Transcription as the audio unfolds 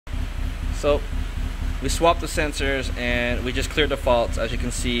So we swapped the sensors and we just cleared the faults. As you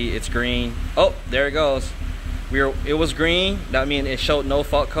can see, it's green. Oh, there it goes. It was green. That means it showed no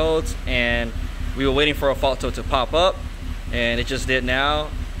fault codes, and we were waiting for a fault code to pop up, and it just did now.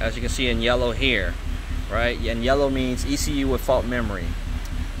 As you can see in yellow here, right? And yellow means ECU with fault memory.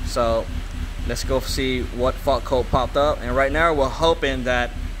 So let's go see what fault code popped up. And right now we're hoping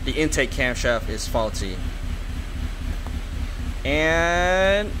that the intake camshaft is faulty.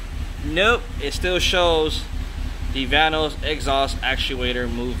 And nope, it still shows the Vanos exhaust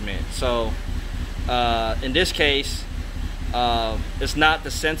actuator movement. So in this case, it's not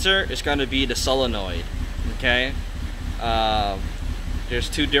the sensor, it's going to be the solenoid. Okay, there's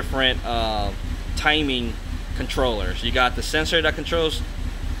two different timing controllers. You got the sensor that controls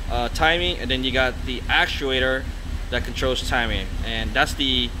timing, and then you got the actuator that controls timing, and that's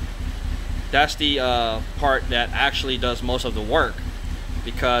the part that actually does most of the work,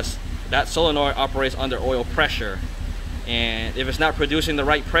 because that solenoid operates under oil pressure, and if it's not producing the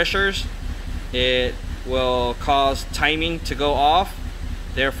right pressures, it will cause timing to go off,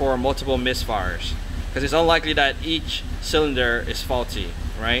 therefore multiple misfires, because it's unlikely that each cylinder is faulty,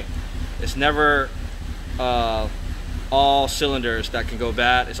 right? It's never all cylinders that can go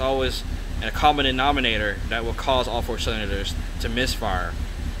bad. It's always a common denominator that will cause all four cylinders to misfire.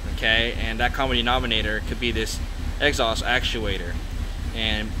 Okay, and that common denominator could be this exhaust actuator,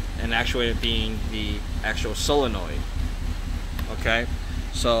 and an actuator being the actual solenoid. Okay,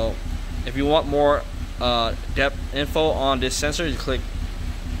 so if you want more depth info on this sensor, you click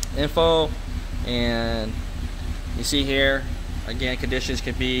info, and you see here again conditions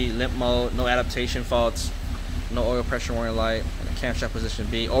could be limp mode, no adaptation faults, no oil pressure warning light, and the camshaft position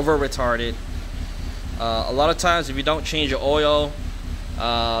B, over retarded. A lot of times if you don't change your oil,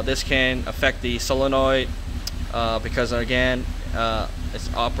 this can affect the solenoid because again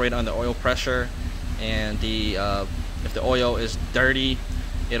it's operating under oil pressure, and if the oil is dirty,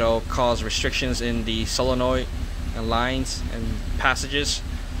 it'll cause restrictions in the solenoid and lines and passages.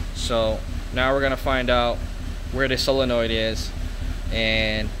 So now we're gonna find out where the solenoid is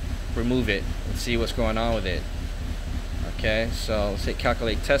and remove it and see what's going on with it. Okay, so let's hit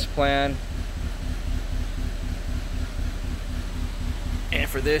calculate test plan. And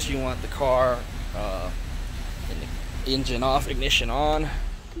for this, you want the car engine off, ignition on.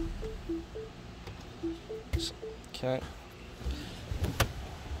 Okay.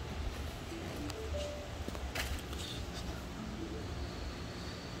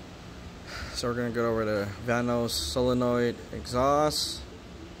 So we're gonna go over to Vanos solenoid exhaust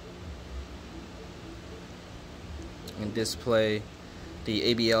and display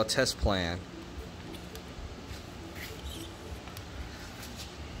the ABL test plan.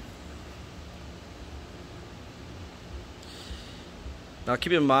 Now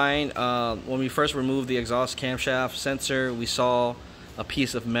keep in mind, when we first removed the exhaust camshaft sensor, we saw a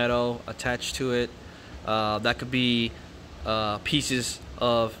piece of metal attached to it. That could be pieces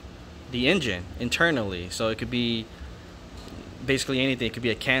of the engine internally. So it could be basically anything. It could be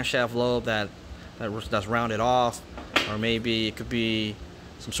a camshaft lobe that's rounded off, or maybe it could be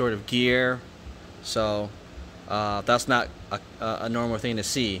some sort of gear. So that's not a normal thing to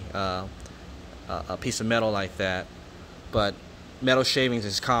see, a piece of metal like that. But metal shavings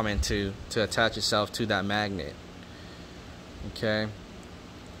is common to attach itself to that magnet. Okay.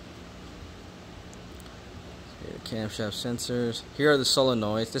 The camshaft sensors. Here are the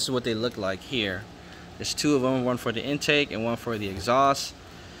solenoids. This is what they look like here. There's two of them, one for the intake and one for the exhaust.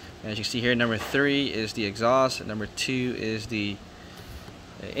 And as you see here, number 3 is the exhaust, and number 2 is the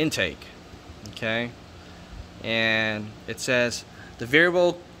intake. Okay. And it says the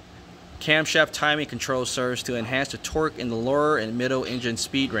variable camshaft timing control serves to enhance the torque in the lower and middle engine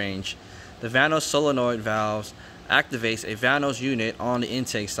speed range. The Vanos solenoid valves activates a Vanos unit on the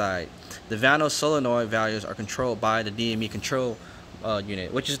intake side. The Vanos solenoid values are controlled by the DME control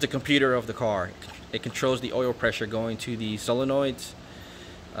unit, which is the computer of the car. It controls the oil pressure going to the solenoids.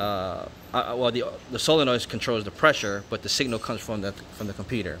 Well, the solenoid controls the pressure, but the signal comes from the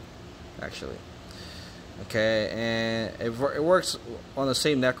computer, actually. Okay, and it works on the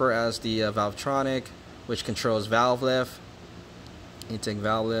same network as the Valvetronic, which controls valve lift, intake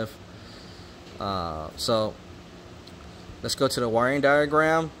valve lift. So let's go to the wiring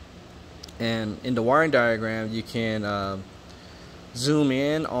diagram, and in the wiring diagram you can zoom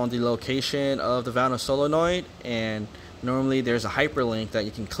in on the location of the Vanos solenoid, and normally there's a hyperlink that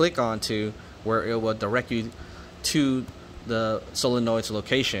you can click onto where it will direct you to the solenoid's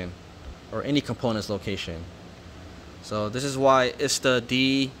location, or any component's location. So this is why it's the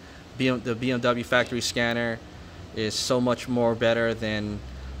BMW factory scanner is so much more better than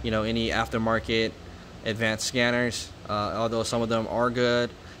any aftermarket advanced scanners, although some of them are good,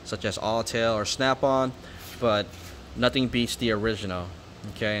 such as Alltel or Snap-on, but nothing beats the original.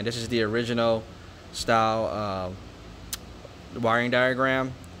 Okay, and this is the original style wiring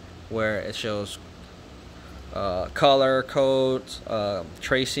diagram, where it shows color codes,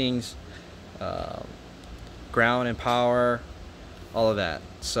 tracings, ground and power, all of that.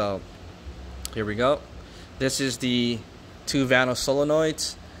 So here we go. This is the 2 Vanos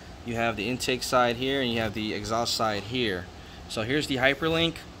solenoids. You have the intake side here and you have the exhaust side here. So here's the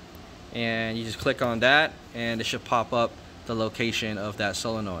hyperlink, and you just click on that and it should pop up the location of that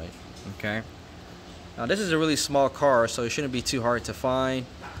solenoid. Okay, now this is a really small car, so it shouldn't be too hard to find.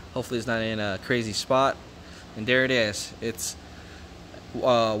 Hopefully it's not in a crazy spot. And there it is. It's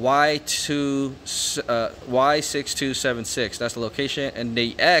Y6276. That's the location, and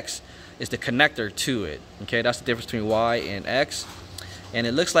the X is the connector to it. Okay, that's the difference between Y and X. And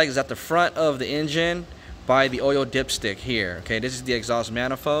it looks like it's at the front of the engine by the oil dipstick here. Okay, this is the exhaust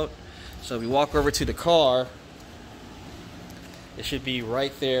manifold. So if we walk over to the car, it should be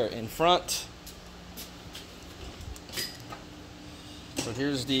right there in front. So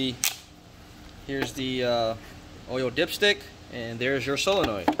here's the oil dipstick, and there's your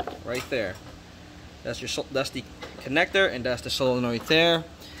solenoid right there. That's the connector, and that's the solenoid there.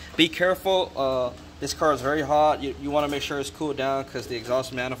 Be careful. This car is very hot. You want to make sure it's cooled down, because the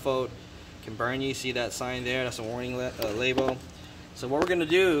exhaust manifold can burn you. See that sign there? That's a warning label. So what we're going to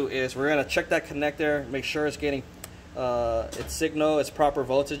do is we're going to check that connector, make sure it's getting its signal, its proper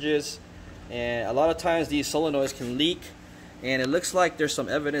voltages. And a lot of times these solenoids can leak, and it looks like there's some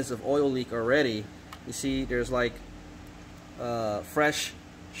evidence of oil leak already. You see there's like fresh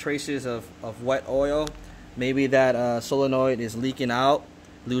traces of wet oil. Maybe that solenoid is leaking out,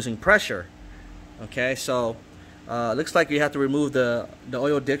 losing pressure. Okay, so looks like you have to remove the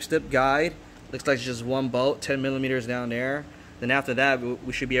oil dipstick guide. Looks like it's just one bolt, 10 millimeters down there. Then after that,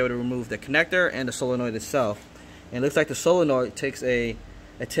 we should be able to remove the connector and the solenoid itself. And it looks like the solenoid takes a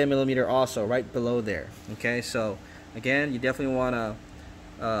 10 millimeter also right below there. Okay, so again, you definitely want to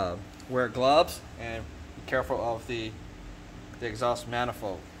wear gloves and be careful of the exhaust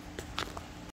manifold.